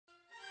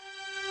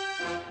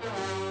Hello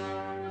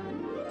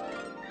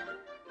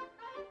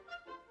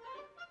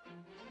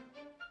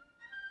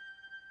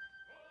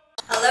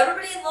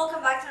everybody and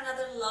welcome back to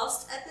another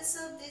Lost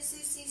episode. This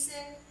is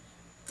season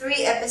 3,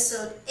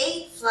 episode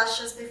 8,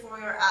 Flashes Before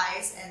Your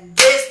Eyes, and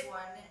this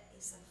one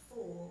is a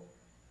full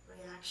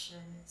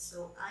reaction.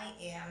 So I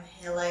am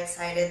hella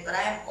excited, but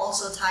I am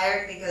also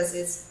tired because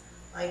it's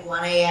like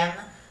 1 a.m.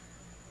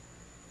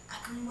 I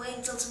couldn't wait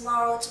until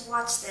tomorrow to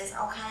watch this,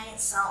 okay?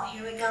 So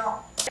here we go.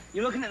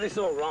 You're looking at this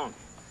all wrong.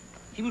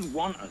 He would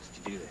want us to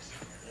do this.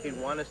 He'd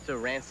want us to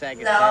ransack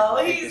his No,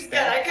 he's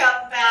gonna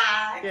come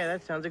back. Yeah,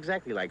 that sounds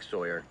exactly like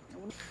Sawyer.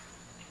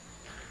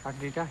 How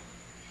did he die?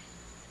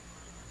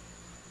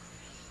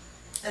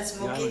 That's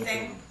Mookie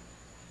thing.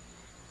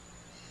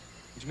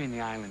 What do you mean the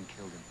island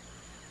killed him?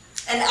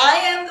 And I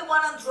am the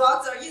one on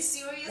drugs. Are you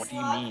serious? What do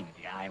you mean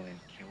the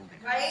island killed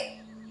him? Right?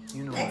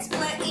 You know.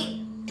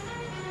 Explain.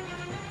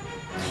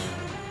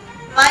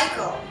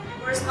 Michael.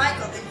 Where's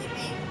Michael? Did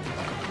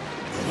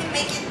he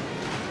make it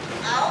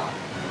out?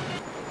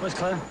 Where's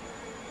Claire?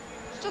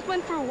 She just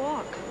went for a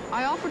walk.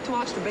 I offered to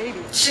watch the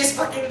baby. She's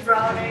fucking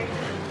drowning.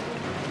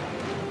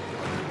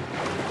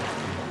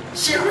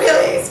 She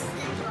really is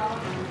fucking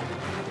drowning.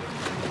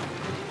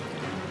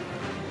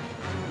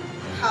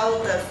 How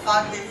the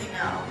fuck did he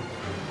know?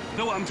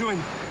 Know what I'm doing?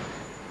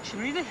 She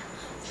breathing?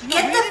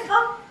 Get the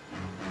fuck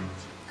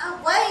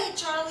away,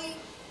 Charlie.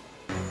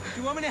 Do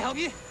you want me to help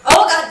you?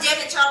 Oh god damn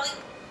it, Charlie.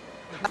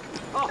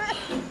 Oh.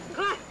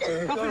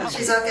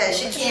 She's okay.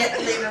 She can't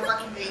leave a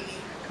fucking baby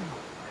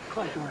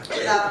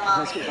without a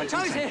mom.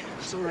 Charlie's here.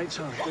 It's all right,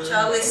 Charlie.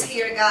 Charlie's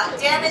here. God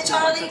damn it,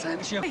 Charlie.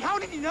 Hey, how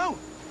did you know?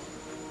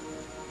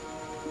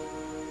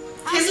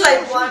 He's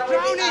like one with the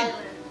island.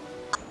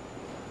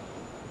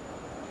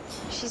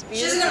 She's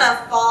beautiful. She's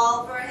gonna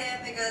fall for him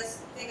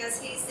because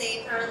he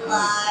saved her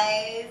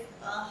life.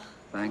 Ugh.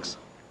 Thanks.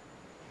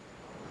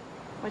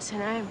 What's her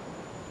name?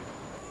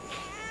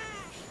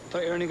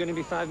 Thought you were only going to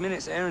be 5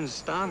 minutes. Aaron's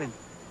starving.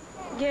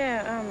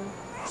 Yeah,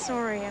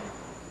 sorry.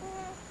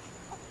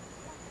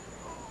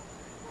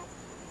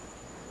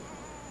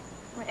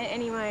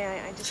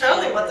 Anyway, I just...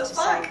 Charlie, what the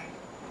fuck?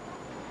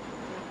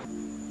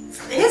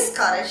 He's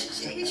Scottish.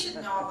 He should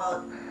know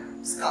about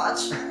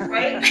Scotch,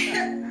 right?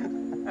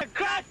 A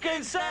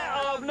cracking set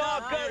of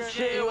knockers.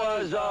 She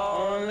was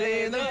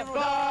only the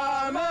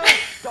farmer's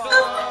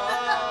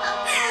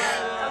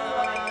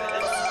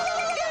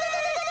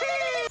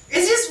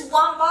It's just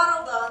one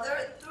bottle though. There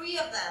are 3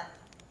 of them.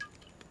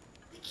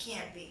 They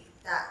can't be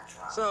that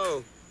drunk.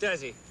 So,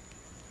 Desi.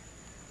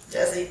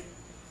 Jesse.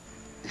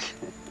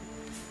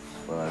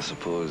 Well, I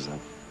suppose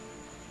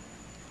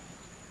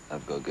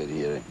I've got good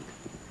hearing.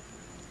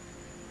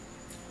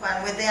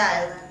 One with the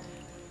island.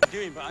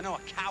 Doing, but I know a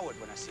coward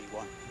when I see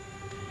one.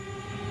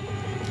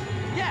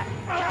 Yeah.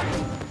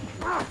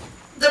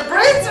 The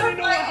Brits are What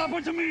like...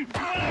 happened to me? I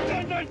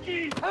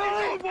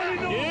don't want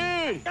to know.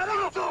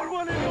 I don't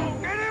want to know.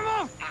 Get him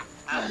off.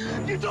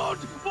 You don't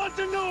want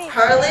to know.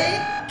 Hurley?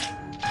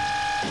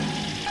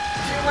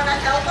 Do you want to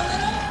help a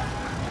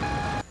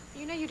little?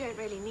 You know you don't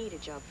really need a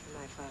job from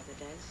my father,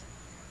 Des.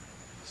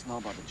 It's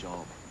not about the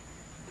job.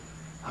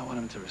 I want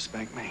him to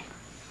respect me.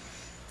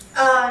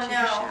 Oh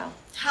no.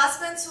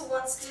 Husbands who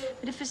wants to...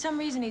 But if for some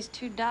reason he's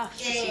too daft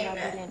to see how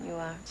brilliant you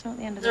are, it's not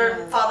the end of the Their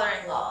world.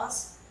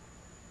 father-in-laws.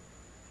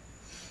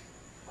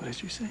 What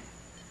did you say?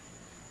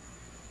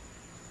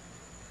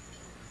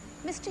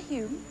 Mr.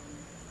 Hume,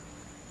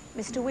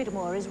 Mr.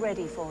 Whittemore is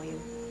ready for you.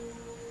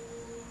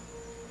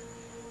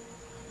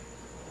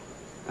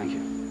 Thank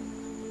you.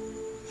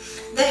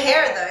 The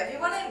hair though, if you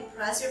want to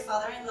impress your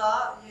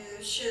father-in-law,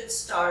 you should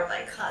start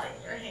by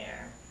cutting your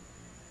hair.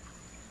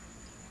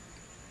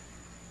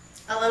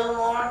 A little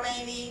more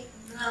maybe?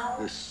 No?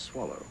 This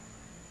swallow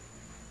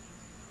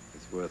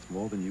is worth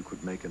more than you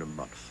could make in a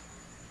month.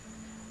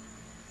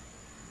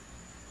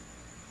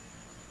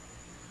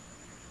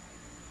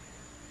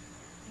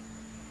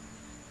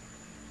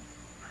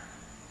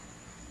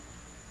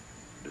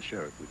 To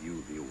share it with you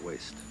would be a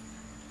waste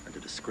and a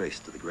disgrace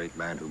to the great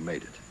man who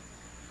made it.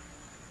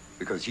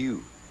 Because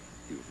you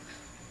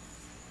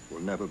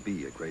will never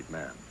be a great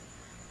man.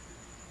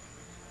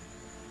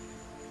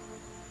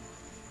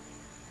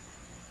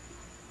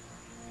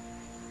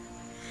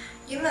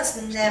 You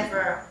must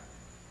never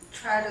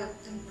try to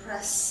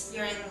impress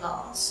your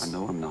in-laws. I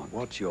know I'm not.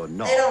 What you're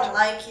not They don't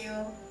like you.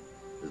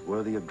 is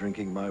worthy of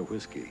drinking my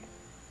whiskey.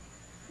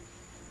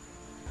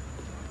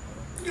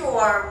 You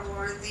are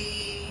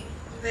worthy,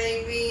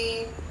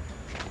 baby.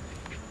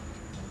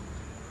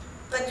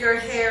 But your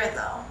hair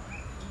though.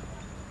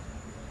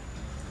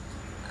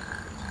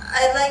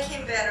 I like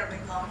him better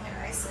with long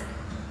hair, I said.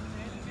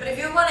 But if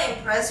you want to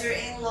impress your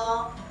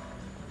in-law,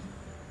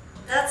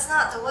 that's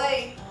not the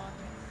way.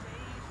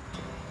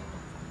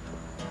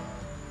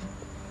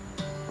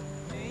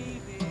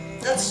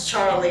 That's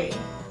Charlie.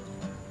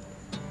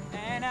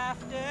 And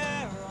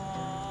after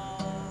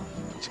all...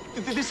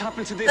 Did this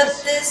happen to this?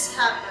 But this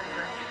happened,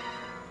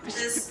 right?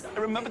 This... I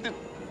remember the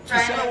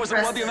trying said to I wasn't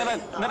impress worthy, the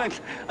in-law.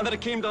 and then I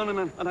came down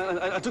and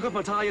I took off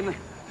my tie and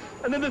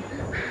And then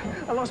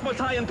I lost my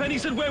tie, and Penny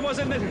said, where was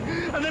it?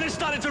 And then it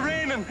started to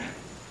rain, and...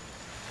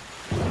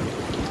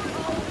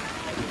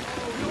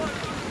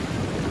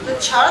 But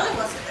Charlie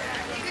wasn't there.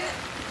 He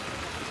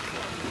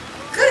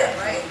couldn't,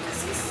 right?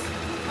 Because he's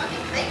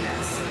fucking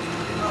famous.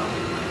 Oh.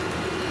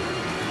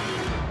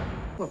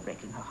 Well,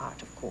 breaking her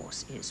heart, of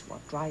course, is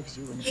what drives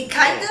you in He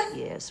kind 4 of-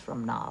 years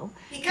from now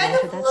He kind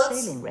into of that looks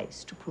sailing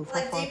race to prove her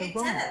like father David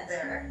wrong. Tennant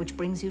there. Which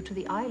brings you to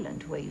the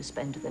island where you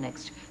spend the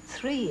next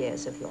 3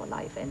 years of your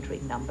life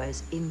entering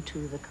numbers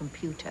into the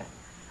computer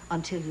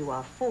until you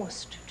are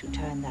forced to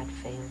turn that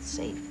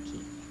fail-safe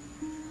key.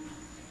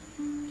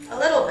 A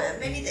little bit.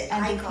 Maybe the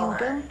And eye if you color.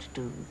 don't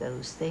do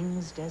those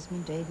things,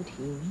 Desmond David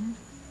Hume,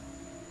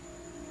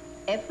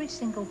 every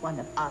single one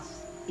of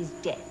us is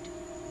dead.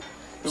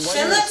 Then She why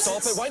didn't you looks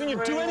stop it? Why didn't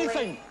you do really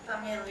anything?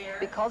 familiar.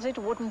 Because it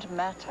wouldn't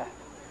matter.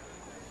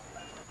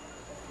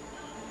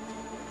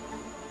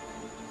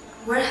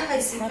 Where have I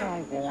seen Had her,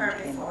 I warned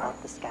him before?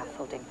 about the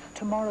scaffolding,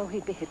 tomorrow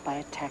he'd be hit by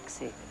a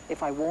taxi.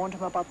 If I warned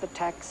him about the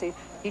taxi,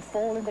 he'd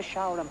fall in the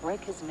shower and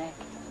break his neck.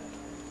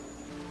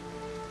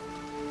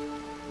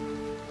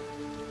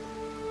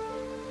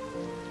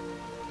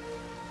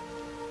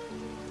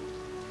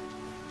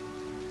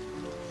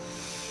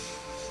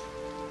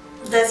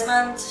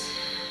 Desmond,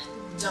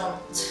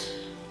 don't.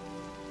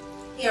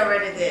 He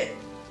already did.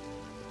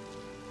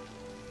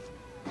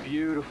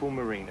 Beautiful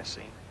marina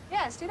scene.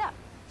 Yeah, let's do that.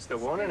 Still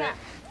wanting it.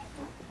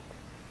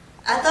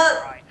 I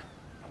thought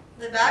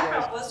the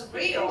background was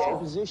real.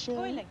 Position.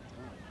 Boiling.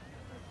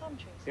 Palm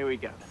trees. Here we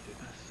go.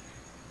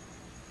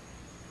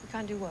 We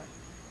can't do what?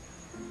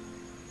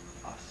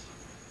 Us.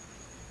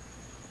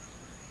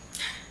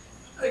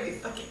 Are you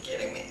fucking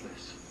kidding me?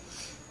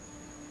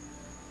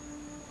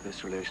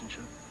 This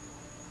relationship.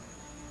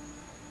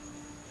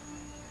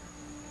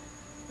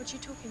 What are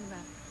you talking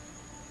about?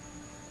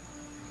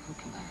 How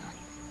can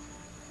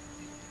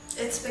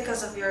I It's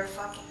because of your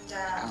fucking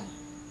dad. can't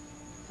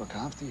look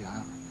after you?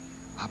 I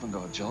haven't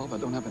got a job. I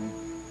don't have any...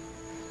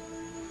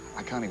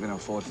 I can't even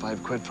afford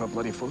 £5 for a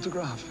bloody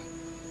photograph.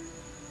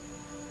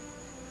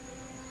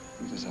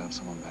 You deserve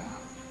someone better.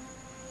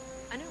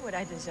 I know what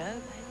I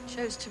deserve. I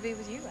chose to be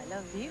with you. I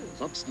love you.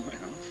 Love's not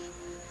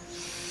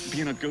enough.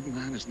 Being a good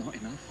man is not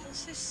enough.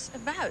 What's this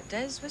about,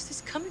 Des? Where's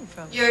this coming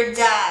from? Your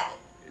dad.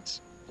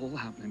 It's all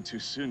happening too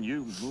soon.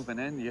 You moving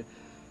in, you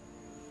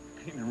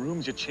painting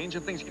rooms, you're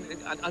changing things.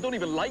 I don't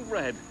even like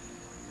red.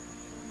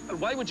 And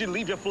why would you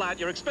leave your flat,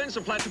 your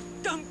expensive flat?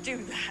 Don't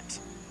do that.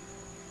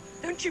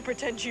 Don't you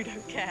pretend you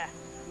don't care.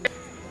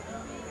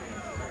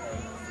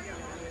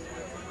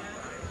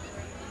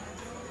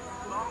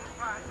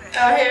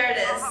 Oh, here it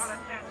is.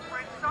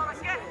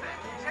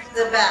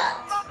 The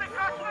bat.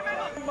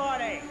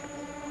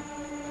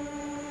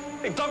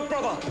 Hey, Doug,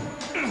 brother!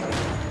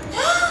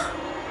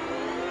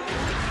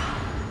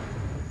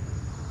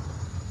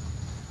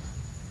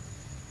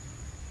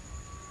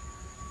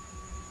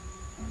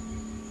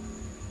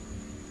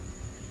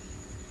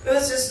 It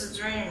was just a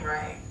dream,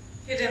 right?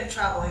 He didn't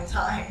travel in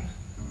time.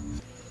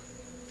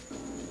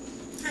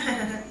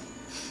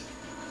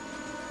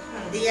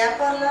 Un día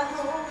por la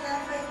jungla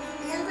fue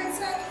y el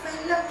mensaje fue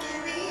lo que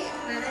vi.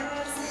 Una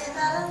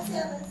universidad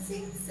anciana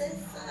sin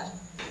cesar.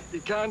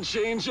 You can't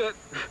change it.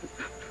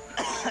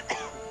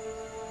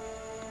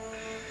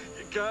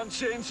 You can't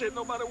change it,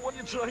 no matter what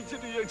you're trying to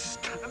do, you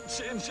just can't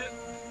change it.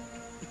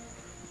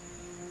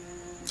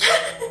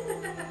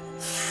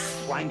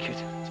 Blanket.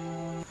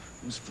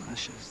 Those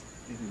flashes,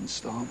 they didn't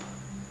stop.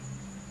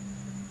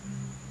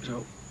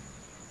 So,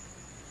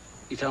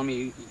 you tell me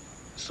you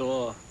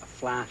saw a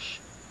flash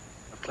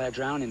of Claire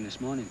drowning this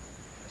morning.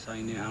 That's how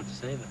you knew how to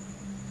save her.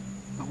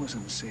 I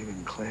wasn't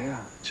saving Claire,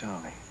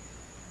 Charlie.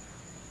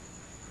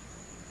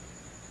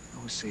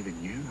 I was saving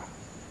you.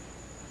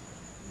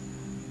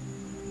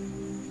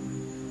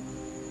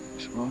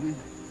 Miss Robin,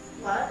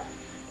 What?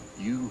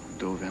 you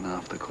dove in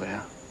after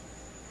Claire.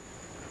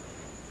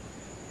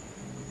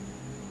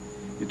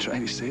 You tried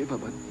to save her,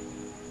 but...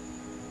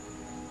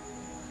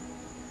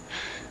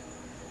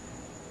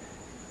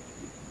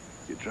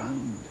 you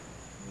drowned.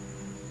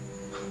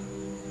 What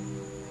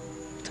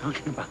are you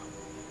talking about?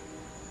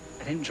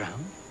 I didn't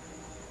drown.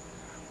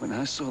 When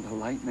I saw the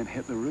lightning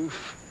hit the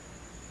roof,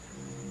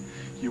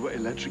 you were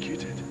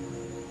electrocuted.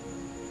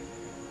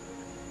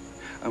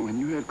 And when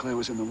you heard Claire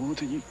was in the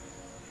water, you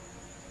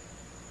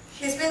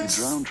Been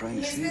drowned trying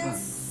to save her.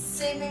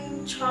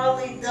 saving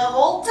Charlie the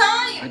whole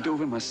time. I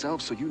dove in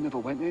myself, so you never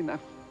went in. I've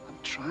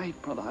tried,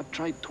 brother. I've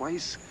tried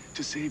twice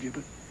to save you,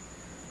 but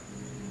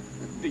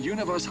the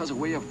universe has a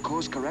way of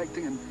course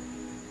correcting, and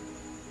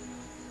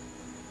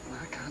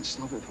I can't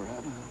stop it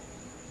forever.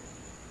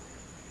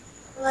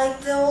 Like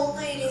the old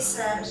lady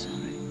said,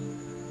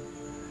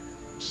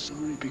 I'm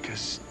sorry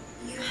because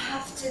you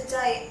have to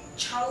die.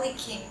 Charlie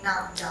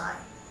cannot die.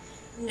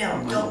 No, No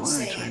matter don't what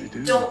I say try to it.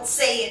 do. Don't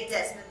say it,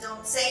 Desmond.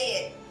 Don't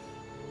say it.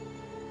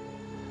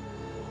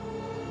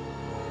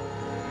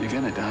 you're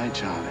gonna die,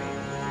 Charlie.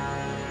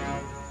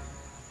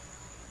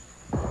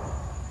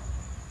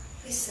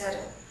 He said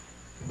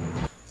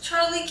it.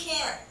 Charlie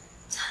can't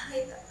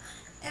die.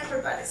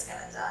 Everybody's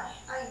gonna die,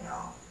 I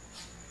know.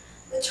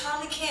 But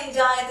Charlie can't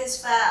die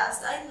this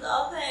fast. I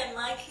love him.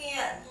 I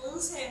can't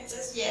lose him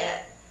just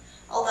yet.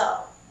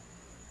 Although,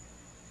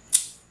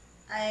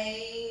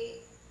 I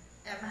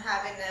am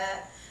having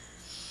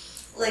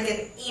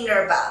an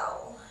inner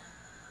battle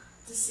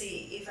to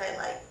see if I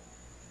like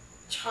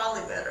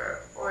Charlie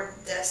better or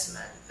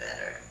Desmond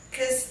better.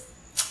 Because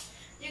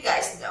you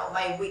guys know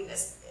my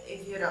weakness.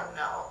 If you don't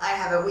know, I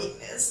have a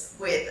weakness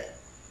with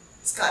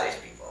Scottish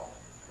people,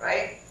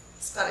 right?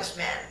 Scottish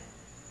men,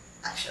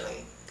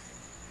 actually.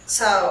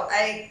 So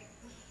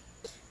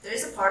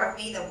there's a part of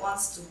me that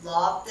wants to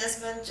love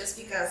Desmond just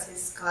because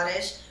he's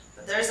Scottish,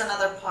 but there's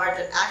another part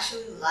that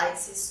actually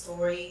likes his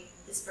story,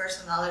 his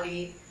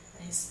personality,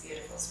 and his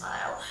beautiful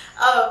smile.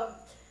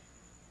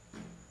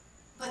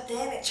 But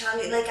then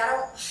Charlie, like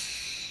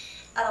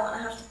I don't want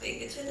to have to pick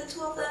between the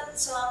two of them,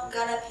 so I'm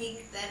gonna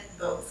pick them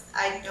both.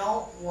 I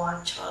don't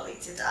want Charlie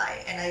to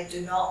die, and I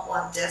do not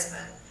want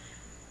Desmond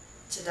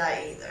to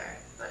die either.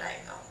 But I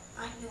know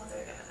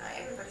they're gonna die.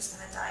 Everybody's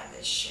gonna die in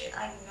this shit.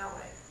 I know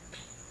it.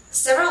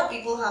 Several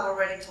people have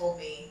already told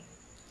me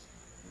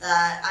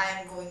that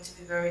I am going to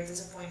be very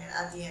disappointed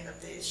at the end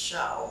of this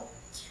show.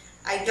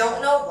 I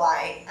don't know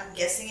why. I'm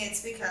guessing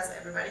it's because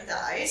everybody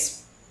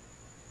dies.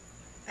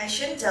 I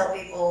shouldn't tell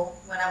people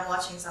when I'm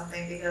watching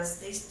something because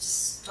they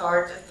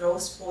start to throw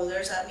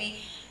spoilers at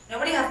me.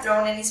 Nobody have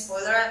thrown any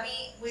spoiler at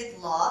me with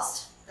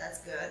Lost. That's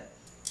good.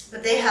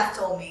 But they have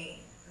told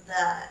me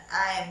that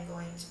I am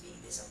going to be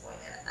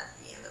disappointed at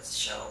the end of the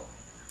show.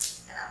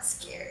 And I'm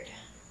scared.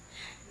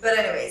 But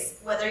anyways,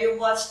 whether you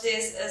watch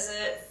this as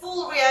a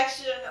full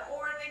reaction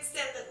or an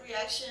extended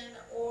reaction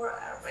or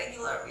a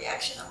regular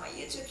reaction on my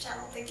YouTube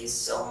channel, thank you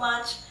so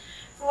much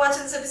for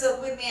watching this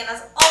episode with me. And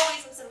as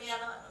always, I'm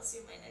Miyano, and I'll see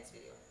you in my next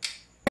video.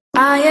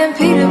 I am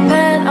Peter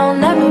Pan, I'll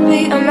never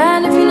be a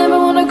man if you never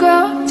wanna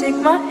grow. Take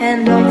my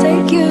hand, I'll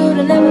take you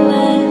to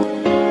Neverland.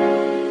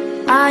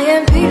 I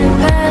am Peter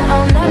Pan,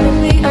 I'll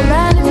never be a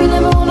man if you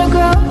never wanna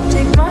grow.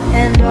 Take my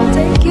hand, I'll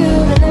take you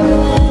to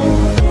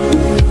Neverland.